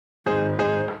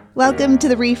Welcome to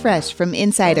The Refresh from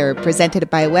Insider, presented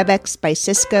by WebEx by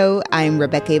Cisco. I'm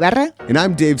Rebecca Ibarra. And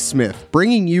I'm Dave Smith,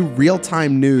 bringing you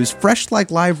real-time news, fresh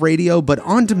like live radio, but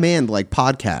on demand like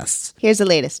podcasts. Here's the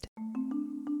latest.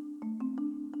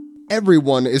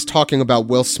 Everyone is talking about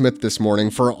Will Smith this morning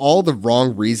for all the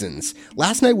wrong reasons.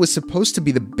 Last night was supposed to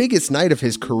be the biggest night of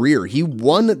his career. He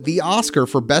won the Oscar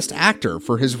for Best Actor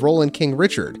for his role in King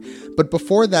Richard. But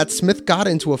before that, Smith got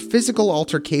into a physical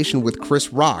altercation with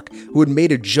Chris Rock, who had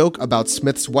made a joke about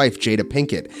Smith's wife, Jada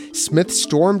Pinkett. Smith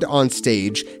stormed on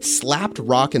stage, slapped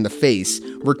Rock in the face,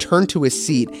 returned to his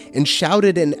seat, and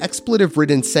shouted an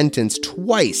expletive-ridden sentence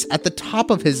twice at the top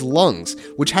of his lungs,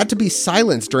 which had to be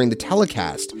silenced during the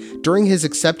telecast. During his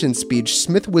acceptance speech,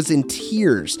 Smith was in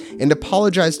tears and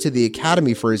apologized to the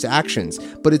Academy for his actions,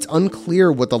 but it's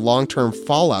unclear what the long-term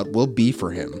fallout will be for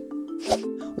him.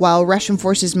 While Russian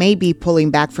forces may be pulling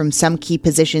back from some key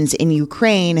positions in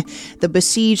Ukraine, the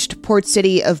besieged port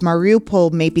city of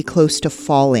Mariupol may be close to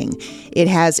falling. It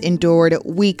has endured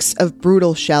weeks of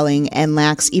brutal shelling and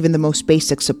lacks even the most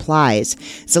basic supplies.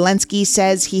 Zelensky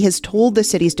says he has told the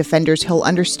city's defenders he'll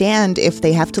understand if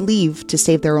they have to leave to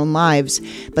save their own lives,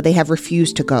 but they have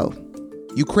refused to go.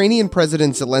 Ukrainian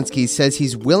President Zelensky says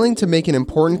he's willing to make an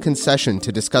important concession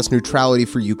to discuss neutrality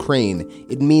for Ukraine.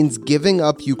 It means giving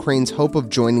up Ukraine's hope of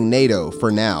joining NATO for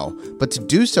now. But to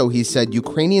do so, he said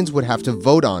Ukrainians would have to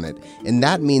vote on it, and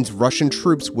that means Russian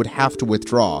troops would have to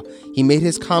withdraw. He made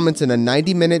his comments in a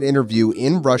 90-minute interview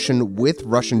in Russian with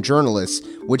Russian journalists,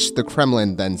 which the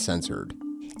Kremlin then censored.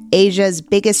 Asia's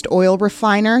biggest oil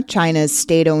refiner, China's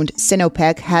state-owned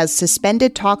Sinopec, has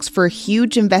suspended talks for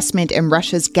huge investment in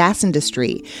Russia's gas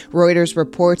industry. Reuters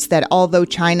reports that although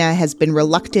China has been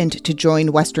reluctant to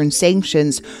join Western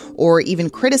sanctions or even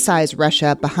criticize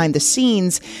Russia behind the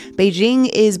scenes, Beijing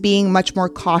is being much more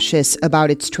cautious about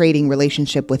its trading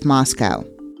relationship with Moscow.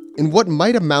 In what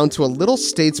might amount to a little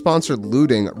state-sponsored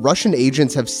looting, Russian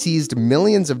agents have seized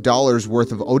millions of dollars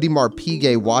worth of Audemars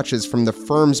Piguet watches from the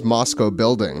firm's Moscow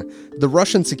building. The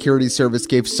Russian security service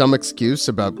gave some excuse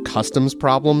about customs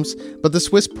problems, but the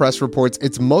Swiss press reports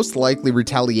it's most likely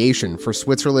retaliation for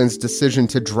Switzerland's decision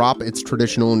to drop its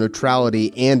traditional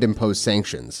neutrality and impose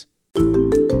sanctions.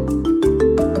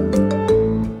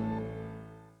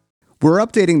 We're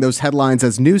updating those headlines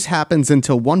as news happens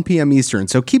until 1 p.m. Eastern,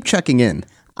 so keep checking in.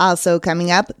 Also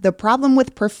coming up, the problem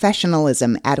with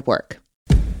professionalism at work.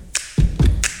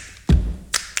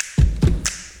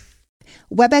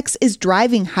 WebEx is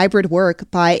driving hybrid work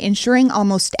by ensuring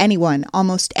almost anyone,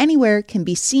 almost anywhere can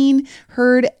be seen,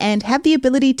 heard, and have the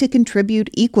ability to contribute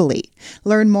equally.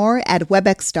 Learn more at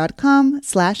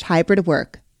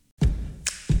webex.com/hybridwork.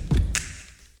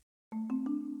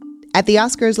 At the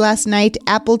Oscars last night,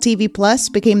 Apple TV Plus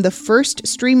became the first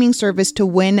streaming service to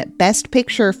win Best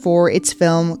Picture for its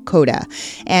film Coda.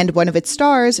 And one of its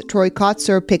stars, Troy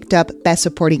Kotsur, picked up Best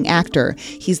Supporting Actor.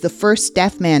 He's the first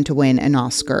deaf man to win an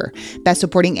Oscar. Best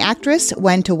Supporting Actress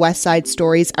went to West Side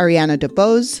Story's Ariana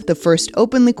DeBose, the first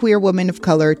openly queer woman of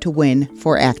color to win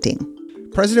for acting.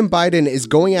 President Biden is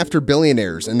going after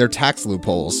billionaires and their tax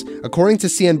loopholes. According to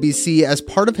CNBC, as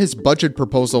part of his budget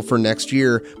proposal for next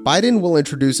year, Biden will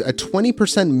introduce a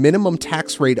 20% minimum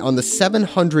tax rate on the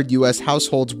 700 U.S.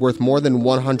 households worth more than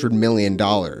 $100 million.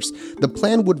 The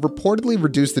plan would reportedly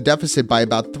reduce the deficit by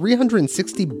about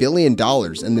 $360 billion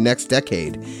in the next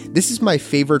decade. This is my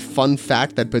favorite fun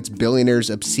fact that puts billionaires'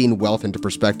 obscene wealth into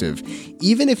perspective.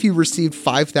 Even if you received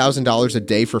 $5,000 a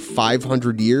day for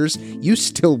 500 years, you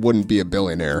still wouldn't be a billionaire.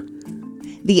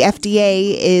 The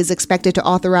FDA is expected to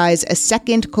authorize a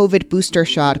second COVID booster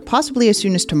shot, possibly as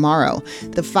soon as tomorrow.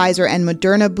 The Pfizer and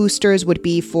Moderna boosters would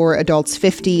be for adults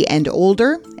 50 and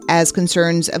older. As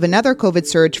concerns of another COVID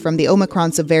surge from the Omicron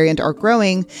subvariant are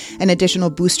growing, an additional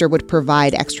booster would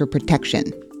provide extra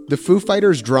protection. The Foo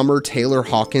Fighters drummer Taylor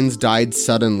Hawkins died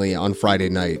suddenly on Friday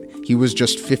night. He was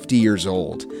just 50 years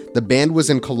old. The band was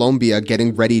in Colombia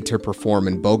getting ready to perform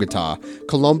in Bogota.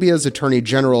 Colombia's attorney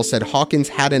general said Hawkins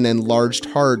had an enlarged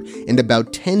heart and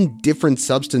about 10 different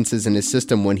substances in his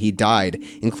system when he died,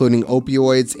 including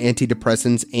opioids,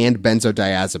 antidepressants, and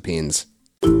benzodiazepines.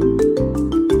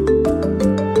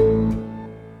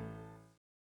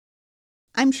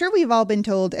 I'm sure we've all been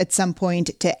told at some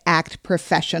point to act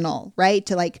professional, right?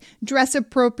 To dress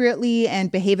appropriately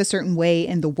and behave a certain way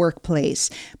in the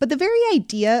workplace. But the very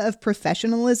idea of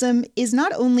professionalism is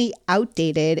not only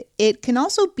outdated, it can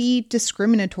also be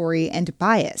discriminatory and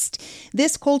biased.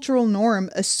 This cultural norm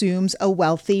assumes a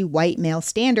wealthy white male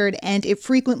standard, and it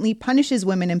frequently punishes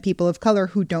women and people of color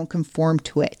who don't conform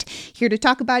to it. Here to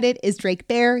talk about it is Drake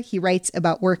Baer. He writes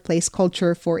about workplace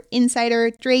culture for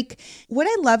Insider. Drake, what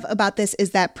I love about this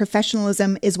is that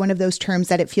professionalism is one of those terms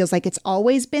that it feels like it's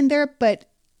always been there, but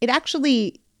it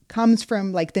actually comes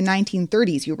from like the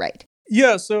 1930s, you write.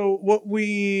 Yeah, so what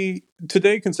we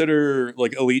today consider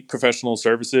like elite professional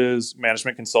services,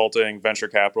 management consulting, venture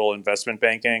capital, investment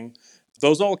banking,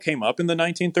 those all came up in the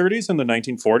 1930s and the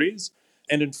 1940s.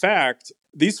 And in fact,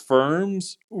 these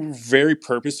firms were very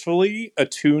purposefully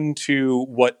attuned to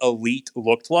what elite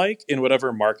looked like in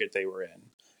whatever market they were in.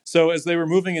 So as they were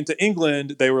moving into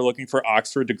England, they were looking for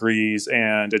Oxford degrees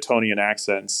and Etonian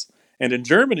accents. And in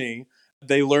Germany,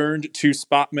 they learned to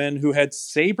spot men who had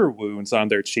saber wounds on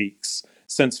their cheeks,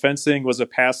 since fencing was a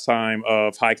pastime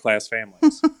of high-class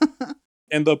families.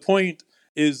 And the point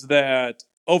is that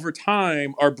over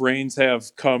time, our brains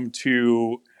have come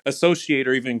to associate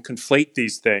or even conflate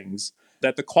these things,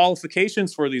 that the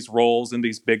qualifications for these roles in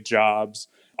these big jobs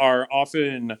are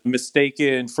often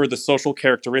mistaken for the social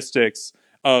characteristics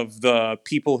of the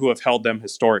people who have held them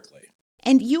historically.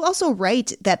 And you also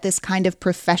write that this kind of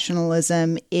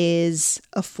professionalism is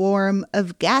a form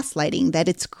of gaslighting, that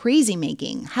it's crazy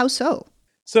making. How so?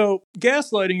 So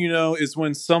gaslighting, is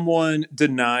when someone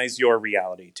denies your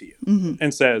reality to you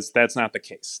and says that's not the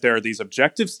case. There are these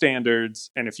objective standards,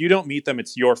 and if you don't meet them,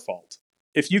 it's your fault.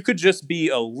 If you could just be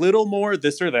a little more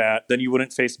this or that, then you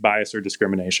wouldn't face bias or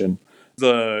discrimination.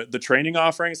 The training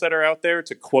offerings that are out there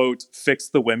to, quote, fix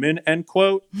the women, end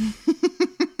quote,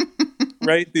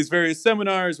 right? These various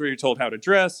seminars where you're told how to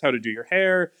dress, how to do your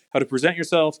hair, how to present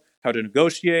yourself, how to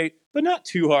negotiate, but not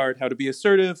too hard, how to be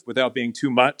assertive without being too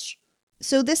much.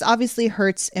 So this obviously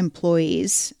hurts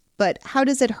employees, but how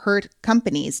does it hurt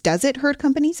companies? Does it hurt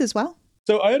companies as well?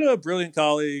 So I had a brilliant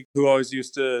colleague who always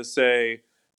used to say,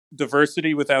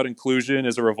 diversity without inclusion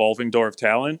is a revolving door of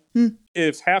talent.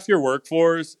 If half your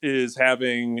workforce is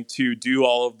having to do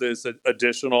all of this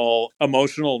additional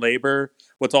emotional labor,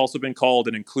 what's also been called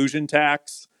an inclusion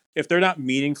tax, if they're not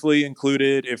meaningfully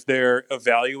included, if they're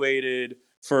evaluated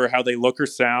for how they look or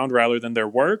sound rather than their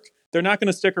work, they're not going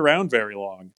to stick around very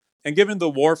long. And given the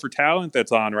war for talent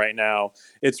that's on right now,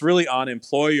 it's really on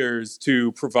employers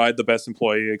to provide the best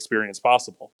employee experience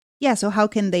possible. Yeah, so how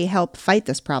can they help fight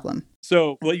this problem?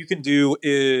 So what you can do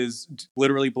is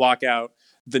literally block out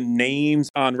the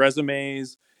names on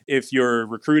resumes. If you're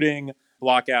recruiting,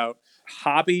 block out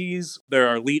hobbies. There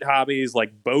are elite hobbies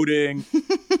like boating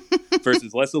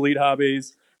versus less elite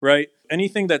hobbies, right?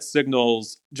 Anything that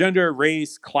signals gender,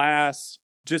 race, class,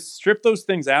 just strip those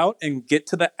things out and get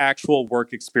to the actual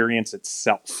work experience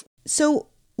itself. So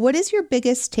what is your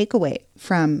biggest takeaway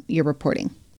from your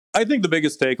reporting? I think the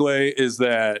biggest takeaway is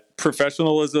that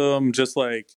professionalism, just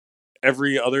like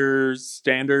every other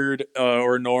standard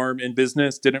or norm in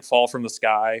business, didn't fall from the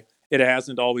sky. It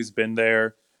hasn't always been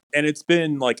there. And it's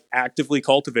been like actively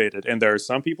cultivated. And there are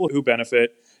some people who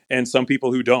benefit and some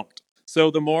people who don't. So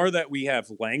the more that we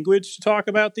have language to talk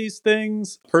about these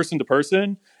things, person to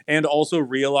person, and also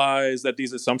realize that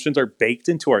these assumptions are baked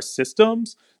into our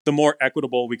systems, the more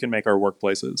equitable we can make our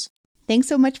workplaces. Thanks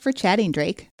so much for chatting,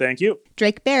 Drake. Thank you.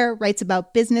 Drake Baer writes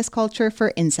about business culture for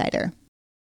Insider.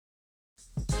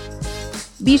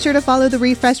 Be sure to follow The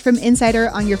Refresh from Insider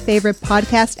on your favorite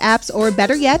podcast apps, or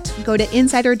better yet, go to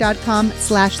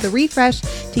insider.com/The Refresh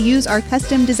to use our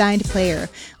custom designed player.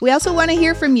 We also want to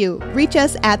hear from you. Reach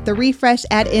us at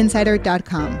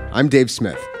therefresh@insider.com. I'm Dave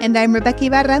Smith. And I'm Rebecca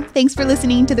Ibarra. Thanks for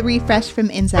listening to The Refresh from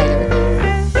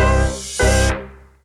Insider.